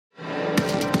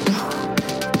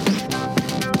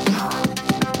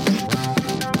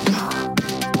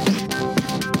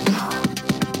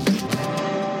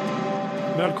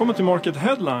Välkommen till Market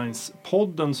Headlines,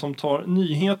 podden som tar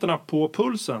nyheterna på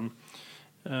pulsen.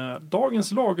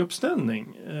 Dagens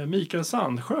laguppställning, Mikael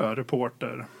Sandsjö,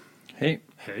 reporter. Hej.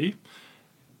 Hej.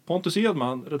 Pontus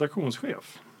Edman,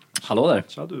 redaktionschef. Hallå där.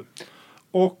 Tja du.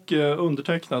 Och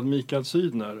undertecknad Mikael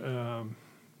Sydner,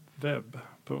 webb.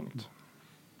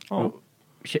 Ja.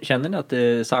 Känner ni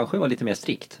att Sandsjö var lite mer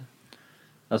strikt?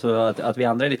 Alltså att vi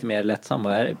andra är lite mer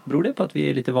lättsamma. Beror det på att vi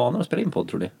är lite vana att spela in podd,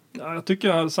 tror du? Ja, jag tycker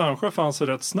att Sandsjö fann sig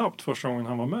rätt snabbt första gången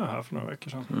han var med här för några veckor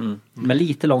sedan. Men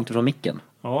lite långt ifrån micken.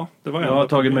 Ja, det var Jag har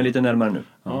tagit mig lite närmare nu.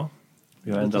 Ja.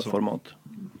 Vi har ändrat format.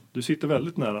 Du sitter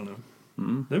väldigt nära nu.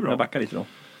 Det är bra. Jag backar lite då.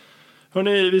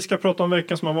 Hörrni, vi ska prata om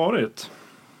veckan som har varit.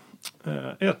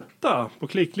 Etta på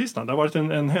klicklistan. Det har varit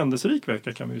en händelserik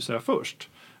vecka kan vi ju säga först.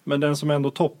 Men den som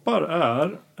ändå toppar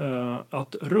är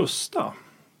att Rusta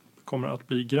kommer att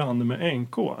bli granne med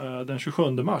NK den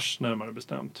 27 mars närmare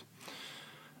bestämt.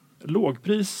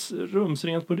 Lågpris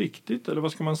rumsrent på riktigt, eller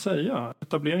vad ska man säga?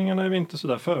 Etableringarna är väl inte så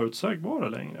där förutsägbara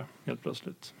längre, helt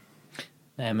plötsligt.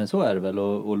 Nej, men så är det väl.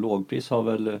 Och lågpris har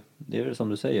väl, det är väl som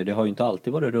du säger, det har ju inte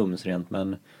alltid varit rumsrent,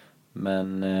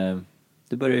 men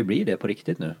det börjar ju bli det på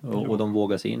riktigt nu. Och de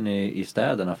vågar sig in i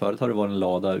städerna. Förut har det varit en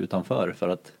lada utanför för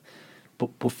att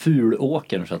på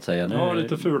fulåkern så att säga. Nu, ja,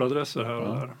 lite fuladresser här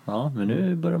och där. Ja, men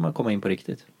nu börjar man komma in på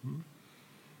riktigt.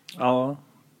 Ja.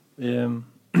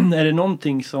 Är det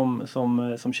någonting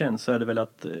som känns så är det väl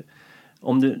att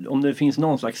om det finns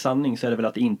någon slags sanning så är det väl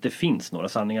att det inte finns några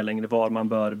sanningar längre var man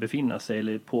bör befinna sig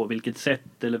eller på vilket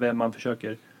sätt eller vem man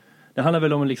försöker. Det handlar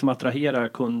väl om att liksom attrahera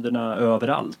kunderna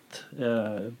överallt.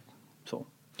 Så.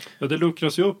 Ja, det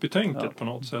luckras ju upp i tänket på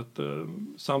något sätt.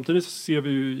 Samtidigt ser vi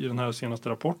ju i den här senaste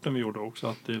rapporten vi gjorde också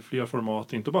att det är fler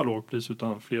format, inte bara lågpris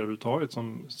utan fler överhuvudtaget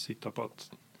som sitter på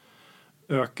att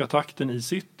öka takten i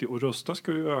city, och Rusta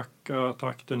ska ju öka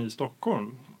takten i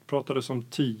Stockholm. Pratades om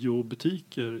 10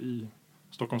 butiker i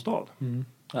Stockholms stad.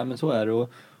 Ja, men så är det,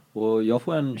 och jag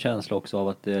får en känsla också av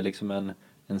att det är liksom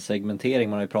en segmentering.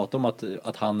 Man har ju pratat om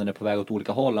att handeln är på väg åt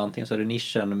olika håll. Antingen så är det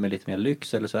nischen med lite mer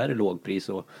lyx eller så är det lågpris,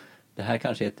 och det här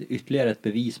kanske är ytterligare ett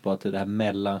bevis på att det här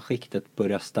mellanskiktet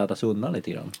börjar städas undan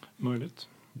lite grann. Möjligt.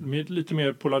 Med lite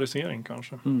mer polarisering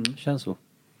kanske. Känns så.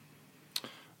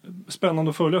 Spännande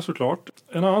att följa såklart.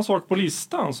 En annan sak på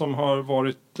listan som har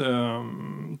varit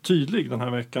tydlig den här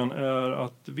veckan är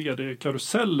att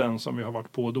vd-karusellen som vi har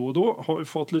varit på då och då har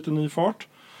fått lite ny fart.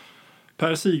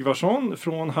 Per Sigvarsson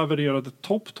från havererade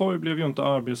Toptoy blev ju inte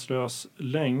arbetslös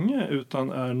länge utan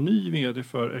är ny vd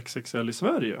för XXL i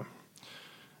Sverige.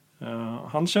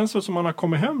 Han känns väl som han har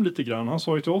kommit hem lite grann. Han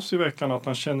sa ju till oss i veckan att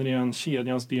han känner igen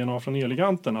kedjans DNA från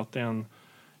Eleganten. Att det är en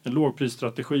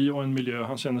lågprisstrategi och en miljö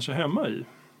han känner sig hemma i.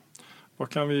 Vad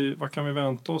kan vi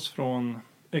vänta oss från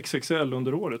XXL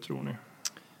under året, tror ni?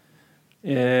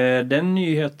 Den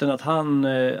nyheten att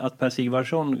Per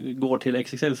Sigvarsson går till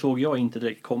XXL såg jag inte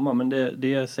direkt komma. Men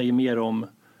det säger mer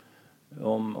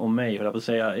om mig, höll jag på att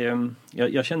säga.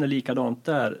 Jag känner likadant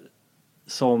där.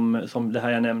 Som det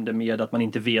här jag nämnde med att man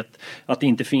inte vet, att det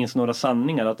inte finns några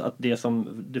sanningar, att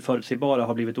det förutsägbara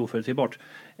har blivit oförutsägbart.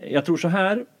 Jag tror så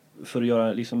här, för att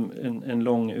göra liksom en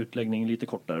lång utläggning lite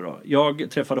kortare då. Jag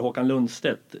träffade Håkan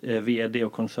Lundstedt, vd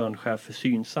och koncernchef för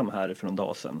Synsam här för någon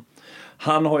dag sedan.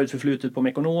 Han har ju ett förflutet på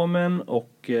Mekonomen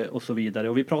och så vidare,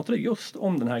 och vi pratade just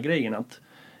om den här grejen att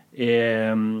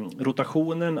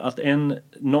rotationen, att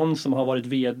någon som har varit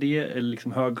vd eller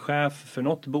liksom högchef för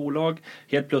något bolag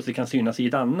helt plötsligt kan synas i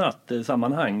ett annat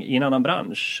sammanhang, i en annan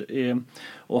bransch.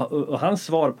 Och hans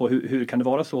svar på hur kan det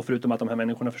vara så, förutom att de här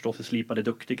människorna förstås är slipade,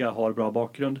 duktiga, har bra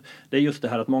bakgrund, det är just det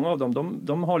här att många av dem,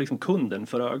 de har liksom kunden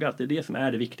för ögat. Det är det som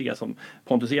är det viktiga. Som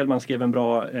Pontus Edman skrev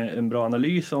en bra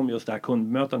analys om just det här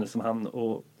kundmötandet som han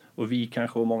och vi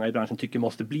kanske och många i branschen tycker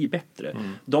måste bli bättre.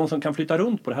 De som kan flytta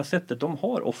runt på det här sättet, de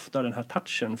har ofta den här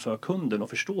touchen för kunden och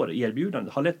förstår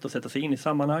erbjudandet. Har lätt att sätta sig in i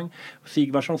sammanhang. I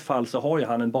Sigvarssons fall så har ju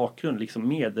han en bakgrund liksom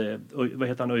med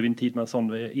Öyvind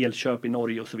Tidmansson, elköp i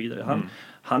Norge och så vidare.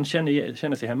 Han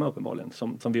känner sig hemma uppenbarligen,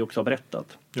 som vi också har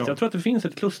berättat. Ja. Så jag tror att det finns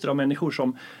ett kluster av människor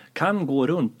som kan gå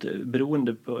runt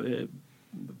beroende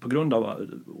på grund av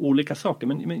olika saker,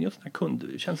 men just den här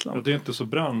kundkänslan. Ja, det är inte så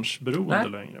branschberoende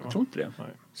längre. Va? Jag tror inte det. Nej.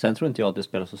 Sen tror inte jag att det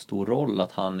spelar så stor roll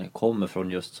att han kommer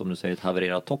från just, som du säger, ett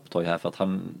havererat Toptoy här, för att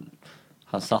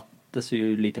han satte sig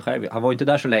ju lite själv. Han var inte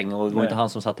där så länge, och det var inte han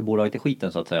som satte bolaget i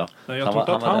skiten så att säga. Nej, jag tror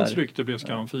inte att hans rykte blev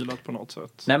skamfilat på något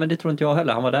sätt. Nej, men det tror inte jag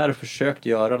heller. Han var där och försökte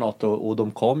göra något, och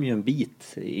de kom ju en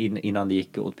bit innan det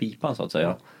gick åt pipan så att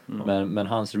säga. Men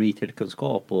hans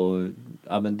retailkunskap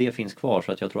men det finns kvar,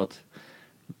 så att jag tror att,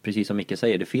 precis som Micke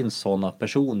säger, det finns sådana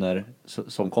personer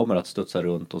som kommer att studsa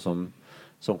runt och som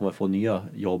som kommer få nya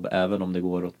jobb även om det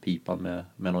går åt pipan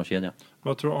med någon kedja.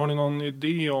 Har ni någon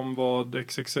idé om vad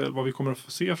vi kommer att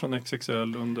få se från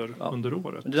XXL under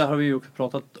året? Det där har vi ju också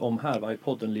pratat om här i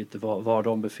podden lite, var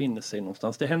de befinner sig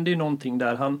någonstans. Det hände ju någonting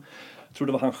där. Jag tror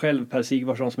det var han själv, Per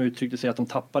Sigvarsson, som uttryckte sig att de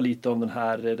tappar lite om det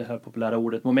här populära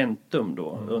ordet momentum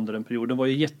då under en period. Det var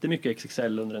ju jättemycket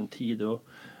XXL under en tid och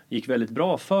gick väldigt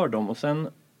bra för dem. Och sen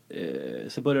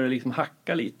så började det liksom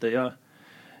hacka lite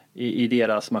i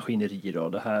deras maskineri då.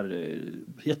 Det här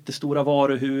jättestora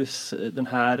varuhus, den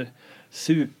här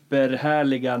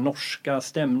superhärliga norska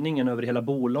stämningen över hela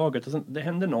bolaget. Och sen, det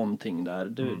hände någonting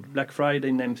där. Black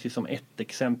Friday nämns ju som ett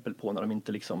exempel på när de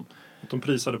inte liksom... Att de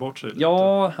prisade bort sig lite.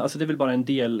 Ja, alltså det är väl bara en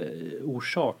del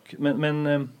orsak. Men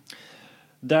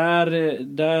när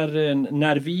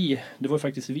det var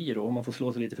faktiskt vi då, om man får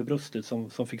slå sig lite för bröstet,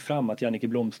 som fick fram att Jannike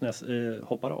Blomsnäs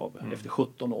hoppar av efter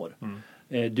 17 år.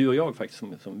 Du och jag faktiskt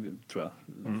som tror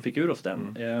jag fick ur oss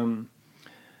den.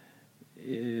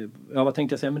 Vad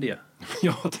tänkte jag säga med det?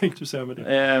 Ja, vad tänkte du säga med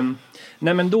det?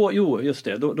 Nej men just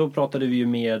det. Då pratade vi ju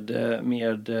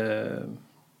med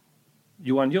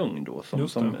Johan Ljung då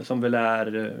som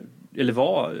väl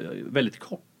var väldigt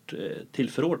kort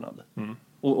tillförordnad.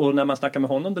 Och när man snackar med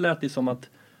honom, det lät det som att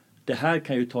det här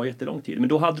kan ju ta jättelång tid. Men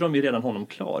då hade de ju redan honom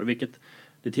klar, vilket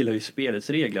det tillhör ju spelets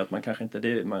regler att man kanske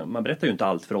inte, man berättar ju inte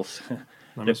allt för oss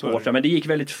reportrar, men det gick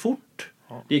väldigt fort.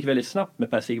 Ja. Det gick väldigt snabbt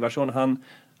med Per Sigvarsson. Han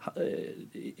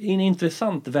en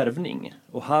intressant värvning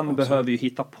och han behöver ju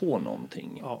hitta på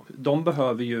någonting. Ja. De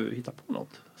behöver ju hitta på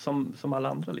något som alla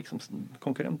andra liksom,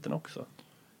 konkurrenterna också.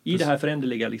 I det här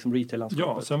föränderliga liksom,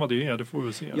 retail-landskapet. Ja, sen vad det är, det får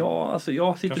vi se. Ja, alltså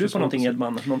sitter kanske du på någonting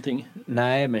Edman? Någonting?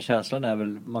 Nej, men känslan är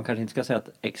väl, man kanske inte ska säga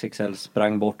att XXL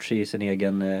sprang bort sig i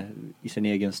sin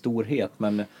egen storhet,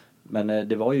 men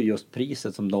det var ju just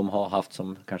priset som de har haft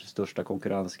som kanske största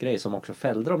konkurrensgrej som också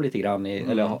fällde dem lite grann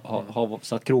eller har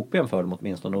satt krokben för dem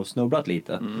åtminstone och snubblat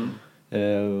lite.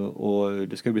 Och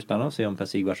det ska bli spännande att se om Per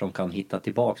Sigvarsson kan hitta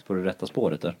tillbaks på det rätta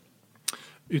spåret där.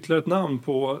 Ytterligare ett namn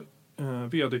på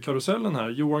vd-karusellen här.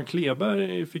 Johan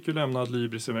Kleberg fick ju lämna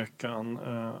Adlibris i veckan.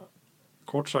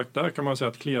 Kort sagt, där kan man säga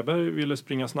att Kleberg ville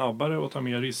springa snabbare och ta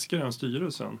mer risker än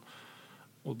styrelsen.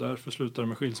 Och därför slutade det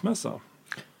med skilsmässa.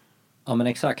 Ja men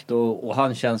exakt, och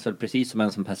han känns väl precis som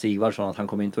en som Per Sigvarsson, att han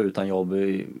kommer inte vara utan jobb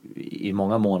i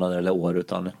många månader eller år,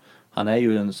 utan han är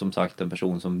ju som sagt en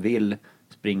person som vill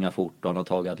springa fort och han har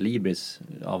tagit Adlibris,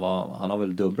 han har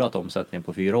väl dubblat omsättningen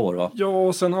på 4 år va? Ja,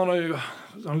 och sen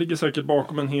han ligger säkert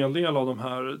bakom en hel del av de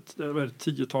här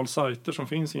 10-tal sajter som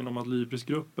finns inom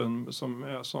Adlibris-gruppen som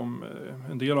är som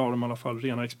en del av dem i alla fall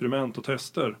rena experiment och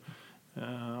tester.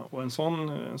 Och en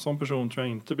sån person tror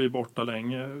jag inte blir borta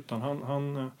länge, utan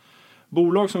han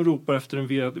bolag som ropar efter en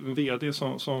vd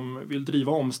som vill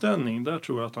driva omställning, där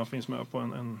tror jag att han finns med på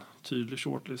en tydlig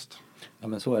shortlist. Ja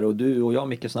men så är det, och du och jag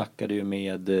Micke snackade ju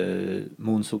med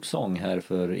Moonsuk Song här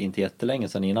för inte jättelänge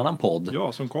sedan i en annan podd.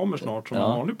 Ja, som kommer snart som en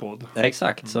vanlig podd. Ja,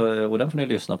 exakt, och den får ni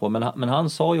lyssna på. Men han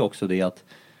sa ju också det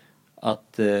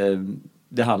att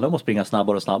det handlar om att springa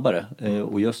snabbare och snabbare.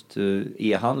 Och just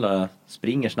e-handlare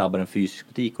springer snabbare än fysisk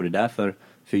butik och det är därför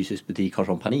fysisk butik har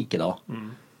sån panik idag.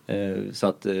 Så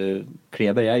att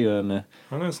Kleberg är ju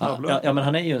han är en snabblöpare. Ja men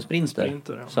han är ju en sprinter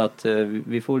ja. Så att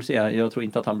vi får se. Jag tror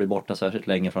inte att han blir borta särskilt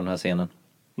länge från den här scenen.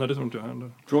 Nej, det tror inte jag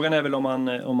heller. Frågan är väl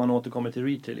om man återkommer till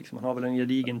retail liksom. Han har väl en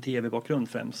gedigen tv-bakgrund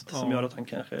främst som gör att han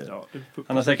kanske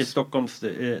han har säkert Stockholms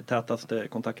tätaste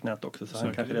kontaktnät också, så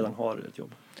han kanske redan har ett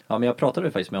jobb. Ja, men jag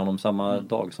pratade faktiskt med honom samma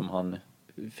dag som han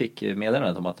fick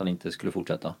meddelandet om att han inte skulle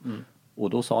fortsätta. Och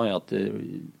då sa jag att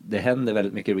det händer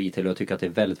väldigt mycket retail och jag tycker att det är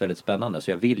väldigt, väldigt spännande.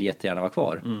 Så jag vill jättegärna vara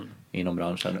kvar inom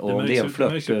branschen. Och det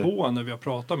märks ju på när vi har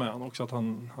pratat med honom också att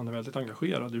han är väldigt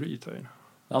engagerad i retail.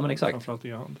 Ja men exakt. Framförallt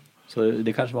i hand. Så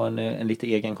det kanske var en lite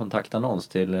egen kontaktannons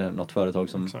till något företag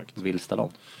som vill ställa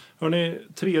om. Hörrni,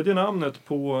 tredje namnet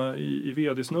i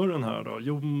vd-snurren här då.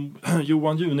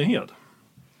 Johan Junehed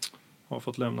har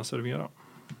fått lämna Servera.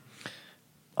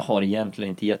 Har egentligen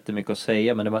inte jättemycket att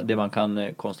säga, men det man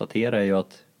kan konstatera är ju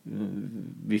att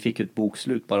vi fick ett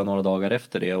bokslut bara några dagar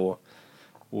efter det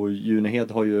och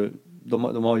Junehed har ju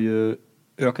de har ju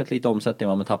ökat lite omsättning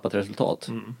men tappat resultat.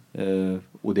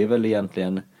 Och det är väl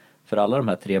egentligen för alla de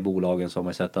här 3 bolagen som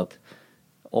har sett att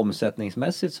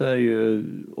omsättningsmässigt så är det ju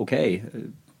okej.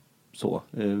 Så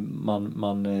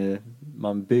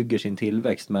man bygger sin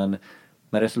tillväxt, men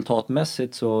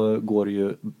resultatmässigt så går det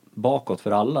ju bakåt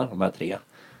för alla de här 3.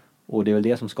 Och det är väl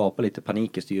det som skapar lite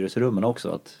panik i styrelserummen också,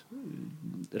 att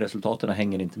resultaten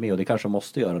hänger inte med och det kanske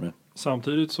måste göra nu.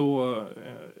 Samtidigt så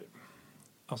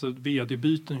alltså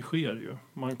vd-byten sker ju.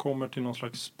 Man kommer till någon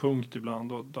slags punkt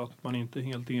ibland och att man inte är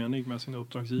helt enig med sin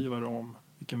uppdragsgivare om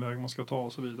vilken väg man ska ta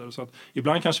och så vidare. Så att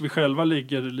ibland kanske vi själva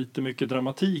ligger lite mycket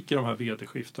dramatik i de här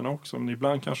vd-skiftena också, men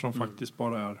ibland kanske de faktiskt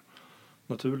bara är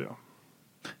naturliga.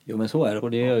 Jo, men så är det.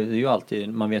 Och det är ju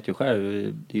alltid, man vet ju själv,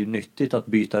 det är ju nyttigt att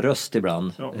byta röst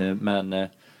ibland. Ja. Men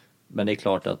det är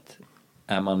klart att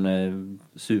är man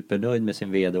supernöjd med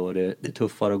sin vd och det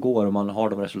tuffare går och man har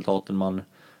de resultaten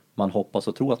man hoppas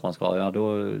och tror att man ska ha, ja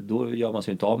då gör man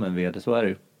sig inte av med en vd, så är det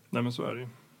ju. Nej, men så är det ju.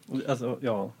 Alltså,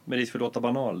 ja, med risk för att låta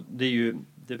banal, det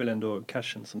är väl ändå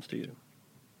cashen som styr.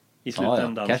 I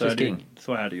slutändan cash så är is king.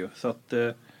 så är det ju. Så att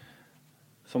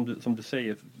som du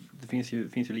säger, det finns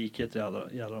ju likheter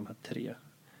i alla de här tre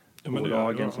men det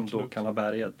bolagen som då absolut. kan ha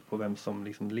bärighet på vem som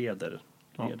liksom leder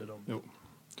dem. Jo.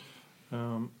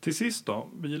 Till sist då,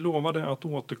 vi lovade att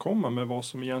återkomma med vad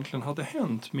som egentligen hade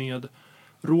hänt med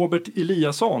Robert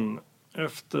Eliasson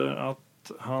efter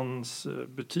att hans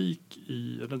butik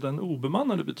eller den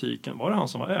obemannade butiken, var det han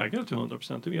som var ägare till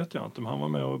 100%, det vet jag inte, men han var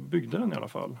med och byggde den i alla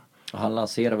fall. Och han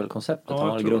lanserar väl konceptet, Ja, han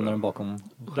jag var tror grundaren bakom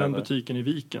Den själva. butiken i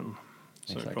Viken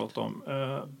som Exakt. vi pratade om.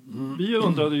 Vi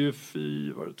undrade ju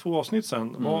var det 2 avsnitt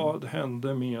sedan, vad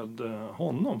hände med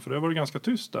honom? För det var det ganska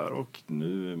tyst där, och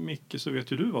nu Micke, så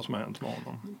vet ju du vad som har hänt med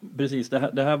honom. Precis,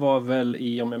 det här var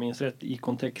väl om jag minns rätt, i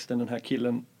kontexten den här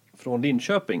killen från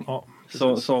Linköping. Ja,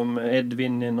 Som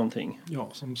Edvin någonting.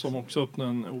 ja, som också öppnade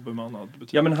en obemannad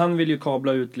butik. Ja, men han vill ju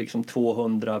kabla ut liksom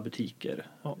 200 butiker.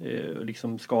 Ja.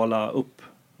 Liksom skala upp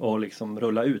och liksom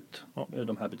rulla ut Ja.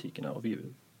 de här butikerna. Och vi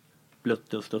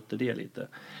blötte och stötte det lite.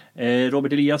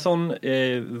 Robert Eliasson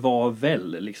var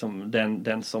väl liksom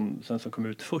den som kom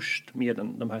ut först med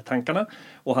de här tankarna.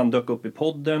 Och han dök upp i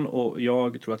podden och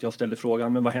jag tror att jag ställde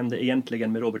frågan, men vad hände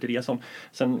egentligen med Robert Eliasson?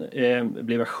 Sen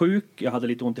blev jag sjuk, jag hade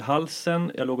lite ont i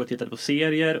halsen, jag låg och tittade på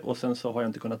serier och sen så har jag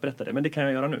inte kunnat berätta det. Men det kan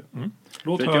jag göra nu.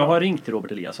 Låt För att höra. jag har ringt till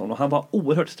Robert Eliasson och han var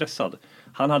oerhört stressad.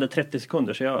 Han hade 30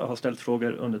 sekunder, så jag har ställt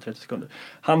frågor under 30 sekunder.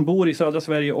 Han bor i södra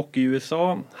Sverige och i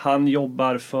USA. Han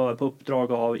jobbar på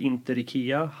uppdrag av Inter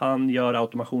Ikea. Han gör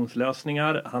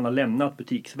automationslösningar. Han har lämnat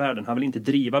butiksvärlden. Han vill inte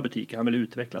driva butiker, han vill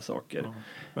utveckla saker. Ja.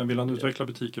 Men vill han utveckla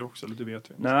butiker också? Eller det vet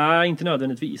vi inte. Nej, inte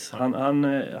nödvändigtvis.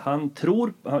 Han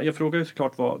tror, jag frågar ju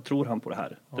såklart vad tror han på det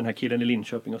här. Den här killen i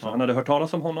Linköping och så. Han hade hört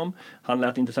talas om honom. Han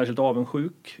lät inte särskilt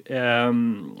avundsjuk.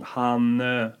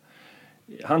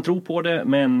 Han tror på det,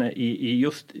 men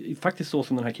faktiskt så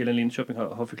som den här killen i Linköping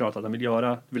har förklarat att han vill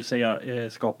göra, vill säga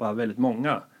skapa väldigt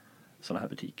många sådana här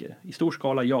butiker. I stor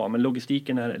skala, ja, men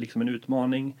logistiken är liksom en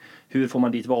utmaning. Hur får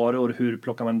man dit varor?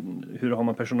 Hur har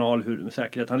man personal? Hur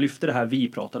säkerhet? Han lyfte det här vi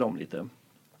pratade om lite.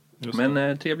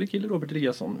 Men trevlig kille Robert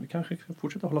Eliasson. Vi kanske ska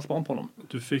fortsätta hålla span på honom.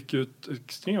 Du fick ut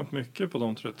extremt mycket på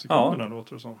de 30 sekunderna,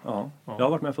 låter det som. Ja, jag har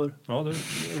varit med förr. Ja, det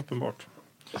är uppenbart.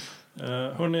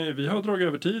 Hörrni, vi har dragit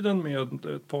över tiden med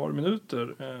ett par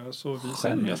minuter. Så vi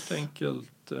säger helt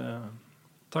enkelt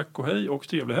tack och hej och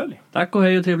trevlig helg. Tack och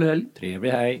hej och trevlig helg.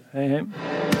 Trevlig hej. Hej hej.